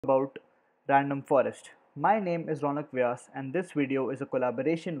About random forest. My name is Ronak Vyas and this video is a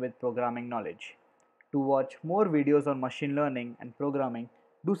collaboration with Programming Knowledge. To watch more videos on machine learning and programming,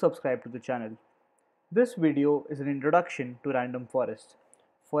 do subscribe to the channel. This video is an introduction to random forest.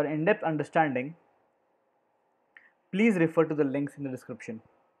 For in-depth understanding, please refer to the links in the description.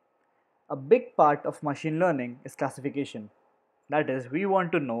 A big part of machine learning is classification. That is, we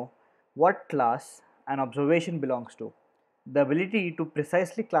want to know what class an observation belongs to. The ability to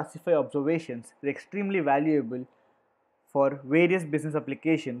precisely classify observations is extremely valuable for various business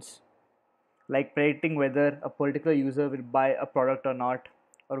applications like predicting whether a particular user will buy a product or not,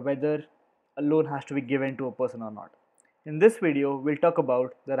 or whether a loan has to be given to a person or not. In this video, we'll talk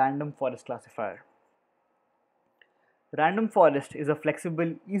about the random forest classifier. Random forest is a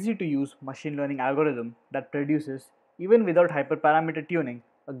flexible, easy to use machine learning algorithm that produces, even without hyperparameter tuning,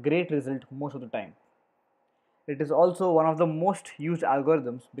 a great result most of the time. It is also one of the most used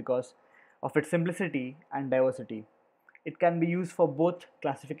algorithms because of its simplicity and diversity. It can be used for both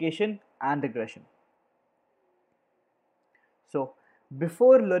classification and regression. So,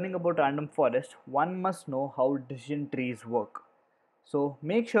 before learning about random forest, one must know how decision trees work. So,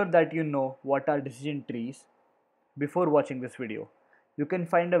 make sure that you know what are decision trees before watching this video. You can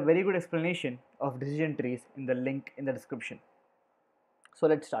find a very good explanation of decision trees in the link in the description. So,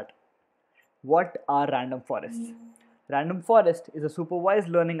 let's start. What are random forests? Random forest is a supervised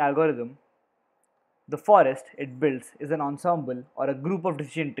learning algorithm. The forest it builds is an ensemble or a group of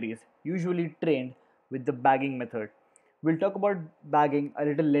decision trees, usually trained with the bagging method. We'll talk about bagging a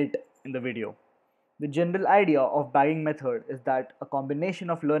little late in the video. The general idea of bagging method is that a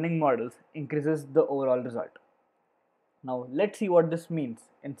combination of learning models increases the overall result. Now let's see what this means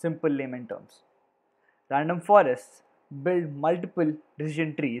in simple layman terms. Random forests build multiple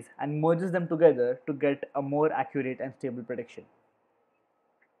decision trees and merges them together to get a more accurate and stable prediction.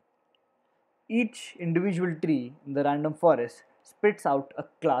 Each individual tree in the random forest spits out a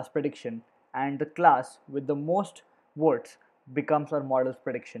class prediction, and the class with the most votes becomes our model's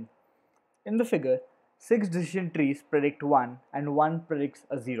prediction. In the figure, 6 decision trees predict 1 and 1 predicts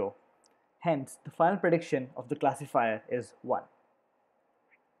a 0. Hence, the final prediction of the classifier is 1.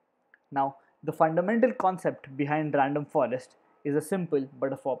 Now, the fundamental concept behind random forest is a simple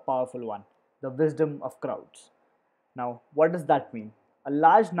but a powerful one: the wisdom of crowds. Now, what does that mean? A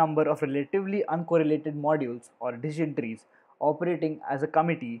large number of relatively uncorrelated modules or decision trees operating as a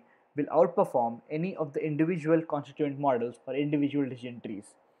committee will outperform any of the individual constituent models or individual decision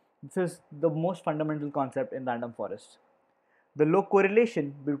trees. This is the most fundamental concept in random forests. The low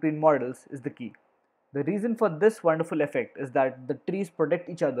correlation between models is the key. The reason for this wonderful effect is that the trees protect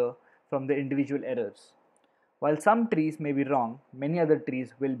each other from the individual errors. While some trees may be wrong, many other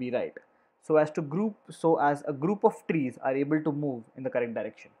trees will be right, so as a group of trees are able to move in the correct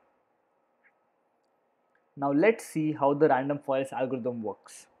direction. Now let's see how the random forest algorithm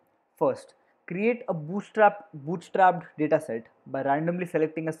works. First, create a bootstrapped dataset by randomly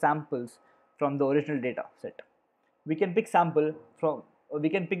selecting a samples from the original data set. We can pick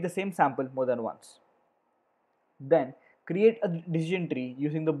the same sample more than once. Then create a decision tree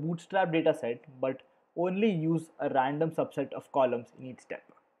using the bootstrap dataset, but only use a random subset of columns in each step.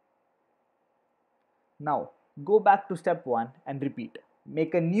 Now go back to step 1 and repeat.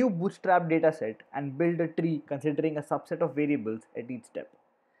 Make a new bootstrap dataset and build a tree considering a subset of variables at each step.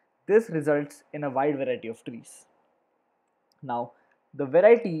 This results in a wide variety of trees. Now, the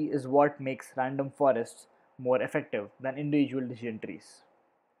variety is what makes random forests more effective than individual decision trees.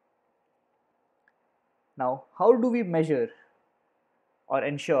 Now, how do we measure or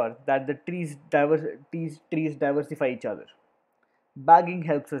ensure that the trees diversify each other? Bagging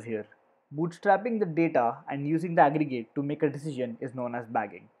helps us here. Bootstrapping the data and using the aggregate to make a decision is known as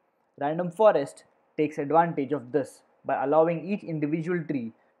bagging. Random forest takes advantage of this by allowing each individual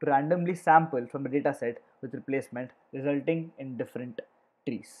tree to randomly sample from the dataset with replacement, resulting in different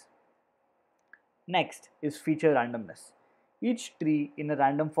trees. Next is feature randomness. Each tree in a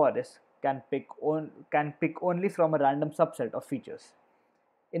random forest can pick only from a random subset of features.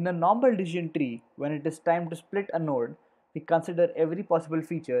 In a normal decision tree, when it is time to split a node, we consider every possible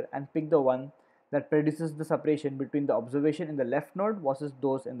feature and pick the one that produces the separation between the observation in the left node versus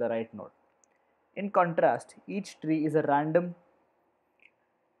those in the right node. In contrast, each tree is a random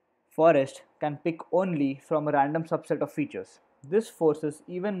forest can pick only from a random subset of features. This forces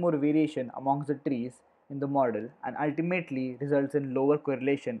even more variation amongst the trees in the model and ultimately results in lower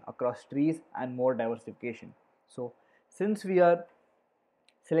correlation across trees and more diversification. So, since we are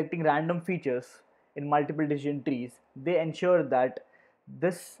selecting random features in multiple decision trees, they ensure that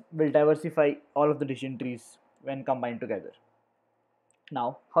this will diversify all of the decision trees when combined together.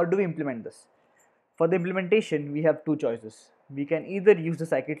 Now, how do we implement this? For the implementation, we have two choices. We can either use the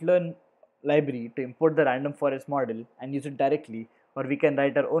Scikit-Learn library to import the random forest model and use it directly, or we can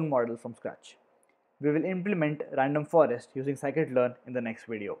write our own model from scratch. We will implement random forest using Scikit-Learn in the next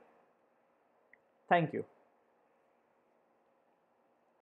video. Thank you.